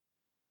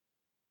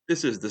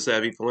This is the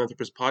Savvy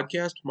Philanthropist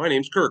Podcast. My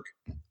name's Kirk.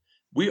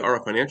 We are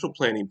a financial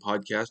planning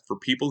podcast for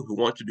people who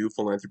want to do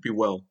philanthropy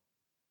well.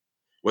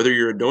 Whether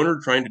you're a donor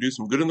trying to do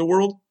some good in the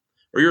world,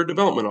 or you're a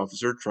development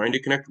officer trying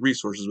to connect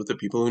resources with the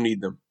people who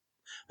need them,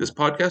 this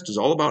podcast is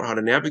all about how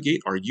to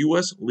navigate our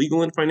U.S.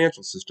 legal and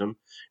financial system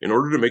in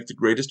order to make the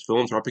greatest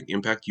philanthropic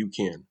impact you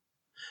can.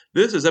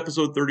 This is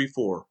episode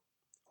 34,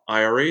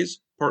 IRAs,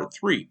 part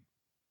 3.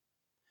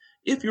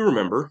 If you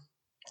remember,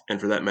 and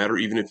for that matter,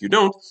 even if you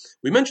don't,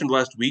 we mentioned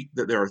last week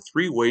that there are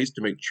 3 ways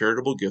to make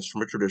charitable gifts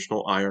from a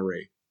traditional IRA.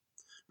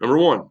 Number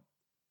 1,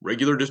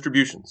 regular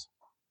distributions.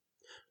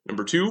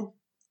 Number 2,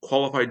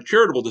 qualified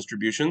charitable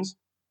distributions.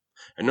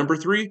 And number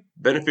 3,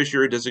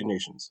 beneficiary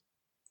designations.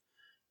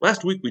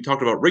 Last week we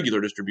talked about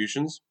regular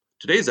distributions.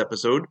 Today's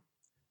episode,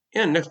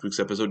 and next week's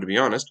episode to be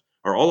honest,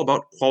 are all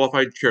about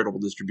qualified charitable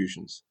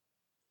distributions.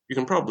 You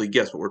can probably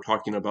guess what we're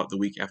talking about the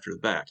week after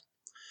that.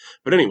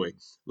 But anyway,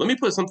 let me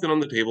put something on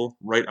the table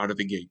right out of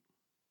the gate.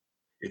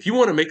 If you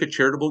want to make a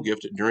charitable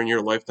gift during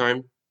your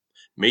lifetime,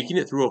 making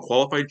it through a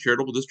qualified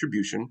charitable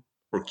distribution,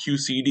 or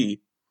QCD,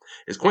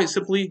 is quite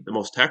simply the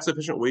most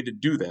tax-efficient way to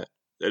do that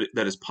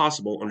is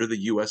possible under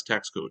the U.S.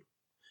 tax code.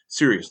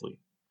 Seriously.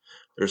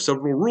 There are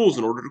several rules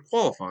in order to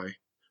qualify,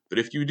 but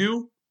if you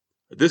do,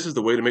 this is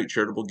the way to make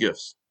charitable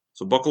gifts.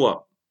 So buckle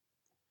up.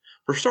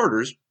 For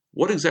starters,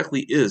 what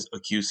exactly is a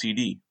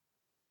QCD?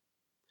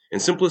 In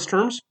simplest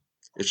terms,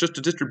 it's just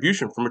a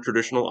distribution from a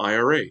traditional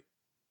IRA.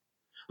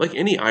 Like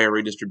any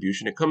IRA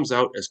distribution, it comes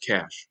out as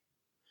cash.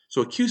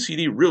 So a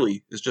QCD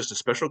really is just a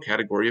special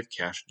category of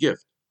cash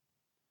gift.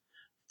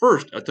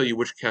 First, I'll tell you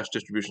which cash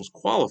distributions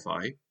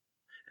qualify,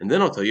 and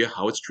then I'll tell you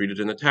how it's treated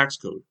in the tax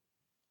code.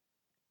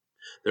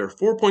 There are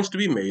 4 points to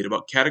be made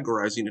about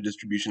categorizing a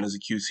distribution as a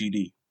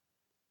QCD.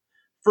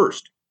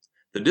 First,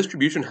 the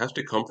distribution has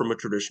to come from a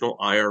traditional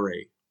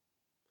IRA.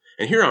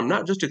 And here I'm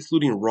not just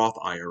excluding Roth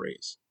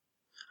IRAs.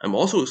 I'm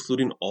also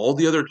excluding all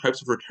the other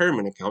types of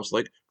retirement accounts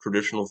like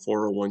traditional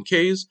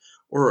 401ks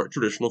or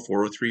traditional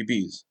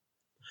 403bs.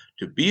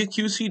 To be a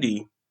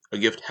QCD, a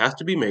gift has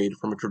to be made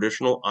from a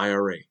traditional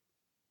IRA.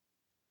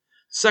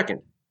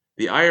 Second,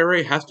 the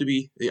IRA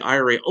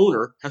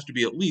owner has to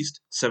be at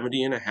least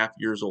 70 and a half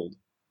years old.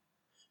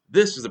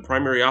 This is the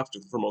primary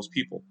obstacle for most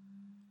people.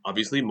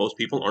 Obviously, most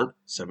people aren't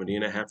 70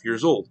 and a half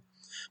years old,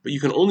 but you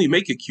can only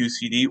make a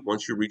QCD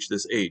once you reach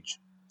this age.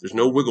 There's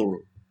no wiggle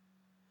room.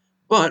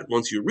 But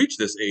once you reach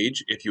this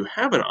age, if you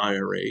have an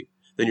IRA,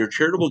 then your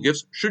charitable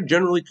gifts should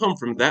generally come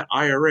from that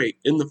IRA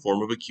in the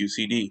form of a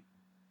QCD.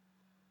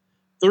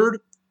 Third,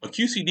 a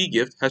QCD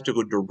gift has to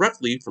go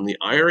directly from the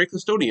IRA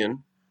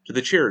custodian to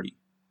the charity.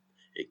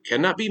 It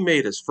cannot be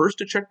made as first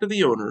a check to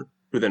the owner,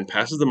 who then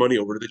passes the money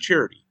over to the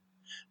charity.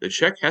 The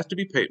check has to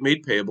be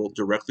made payable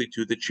directly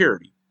to the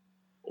charity.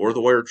 Or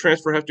the wire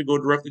transfer has to go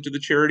directly to the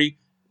charity.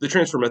 The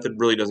transfer method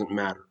really doesn't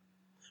matter.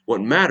 What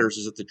matters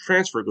is that the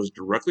transfer goes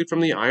directly from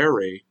the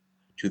IRA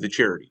to the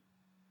charity.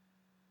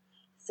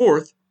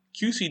 Fourth,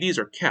 QCDs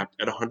are capped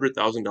at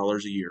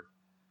 $100,000 a year.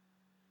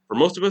 For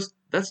most of us,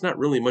 that's not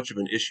really much of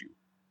an issue.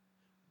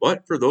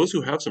 But for those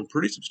who have some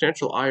pretty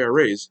substantial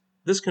IRAs,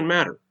 this can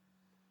matter.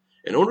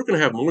 An owner can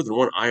have more than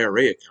one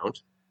IRA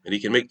account, and he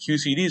can make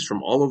QCDs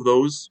from all of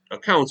those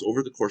accounts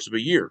over the course of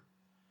a year.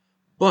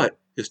 But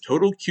his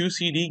total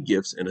QCD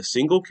gifts in a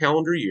single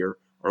calendar year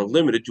are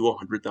limited to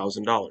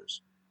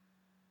 $100,000.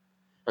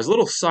 As a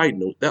little side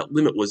note, that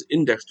limit was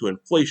indexed to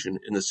inflation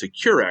in the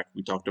Secure Act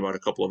we talked about a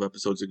couple of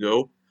episodes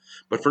ago,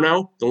 but for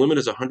now, the limit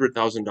is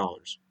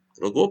 $100,000.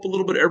 It'll go up a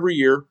little bit every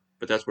year,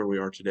 but that's where we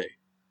are today.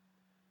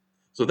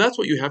 So that's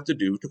what you have to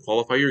do to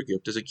qualify your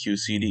gift as a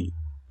QCD.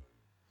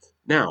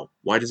 Now,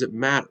 why does it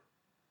matter?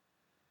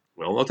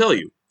 Well, I'll tell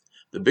you.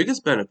 The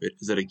biggest benefit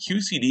is that a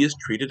QCD is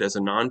treated as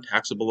a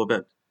non-taxable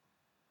event.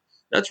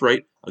 That's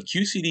right, a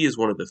QCD is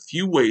one of the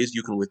few ways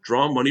you can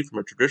withdraw money from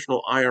a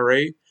traditional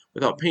IRA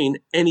without paying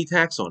any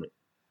tax on it.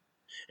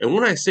 And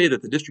when I say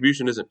that the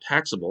distribution isn't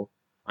taxable,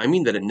 I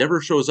mean that it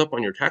never shows up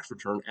on your tax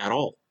return at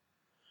all.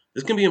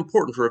 This can be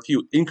important for a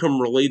few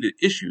income-related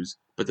issues,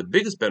 but the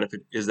biggest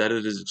benefit is that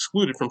it is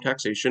excluded from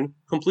taxation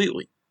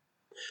completely.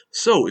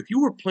 So, if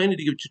you were planning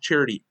to give to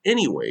charity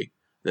anyway,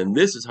 then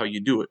this is how you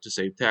do it to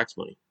save tax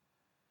money.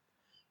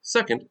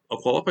 Second, a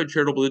qualified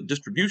charitable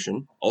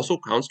distribution also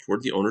counts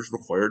toward the owner's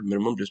required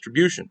minimum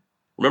distribution.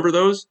 Remember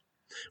those?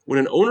 When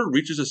an owner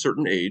reaches a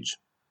certain age,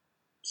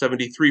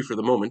 73 for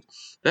the moment,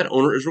 that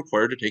owner is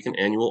required to take an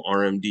annual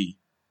RMD.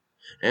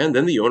 And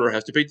then the owner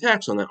has to pay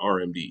tax on that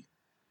RMD.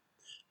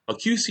 A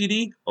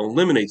QCD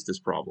eliminates this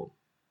problem.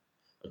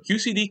 A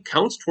QCD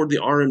counts toward the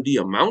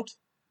RMD amount,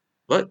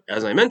 but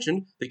as I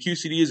mentioned, the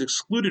QCD is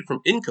excluded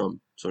from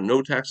income, so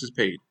no tax is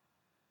paid.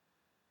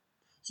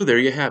 So there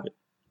you have it.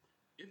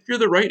 If you're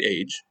the right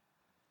age,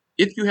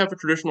 if you have a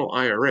traditional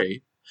IRA,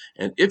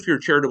 and if you're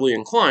charitably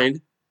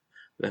inclined,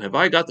 then have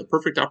I got the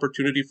perfect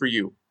opportunity for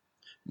you.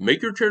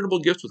 Make your charitable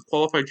gifts with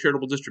qualified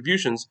charitable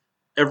distributions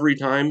every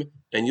time,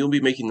 and you'll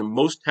be making the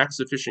most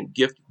tax-efficient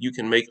gift you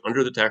can make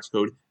under the tax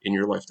code in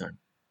your lifetime.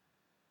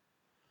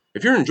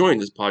 If you're enjoying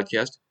this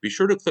podcast, be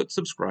sure to click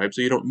subscribe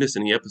so you don't miss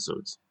any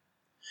episodes.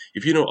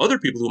 If you know other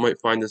people who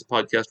might find this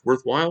podcast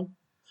worthwhile,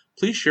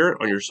 please share it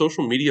on your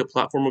social media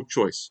platform of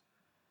choice.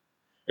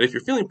 And if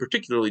you're feeling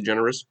particularly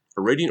generous,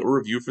 a rating or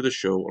review for the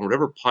show on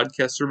whatever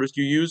podcast service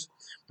you use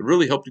would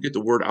really help to get the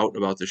word out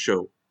about the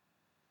show.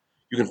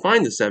 You can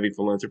find The Savvy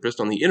Philanthropist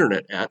on the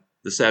internet at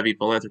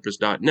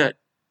thesavvyphilanthropist.net.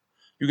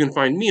 You can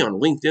find me on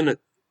LinkedIn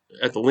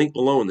at the link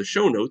below in the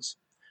show notes,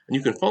 and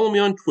you can follow me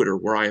on Twitter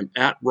where I am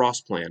at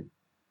RossPlan.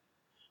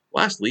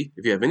 Lastly,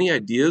 if you have any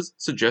ideas,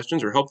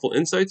 suggestions, or helpful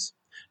insights,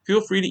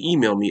 feel free to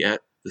email me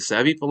at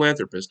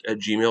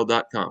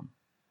thesavvyphilanthropist@gmail.com.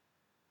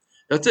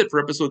 That's it for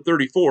episode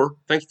 34.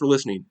 Thanks for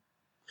listening.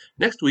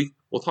 Next week,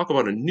 we'll talk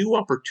about a new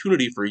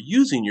opportunity for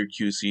using your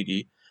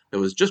QCD that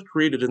was just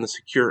created in the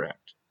Secure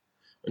Act.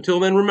 Until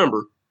then,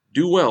 remember,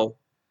 do well,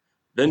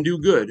 then do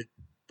good,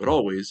 but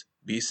always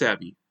be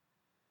savvy.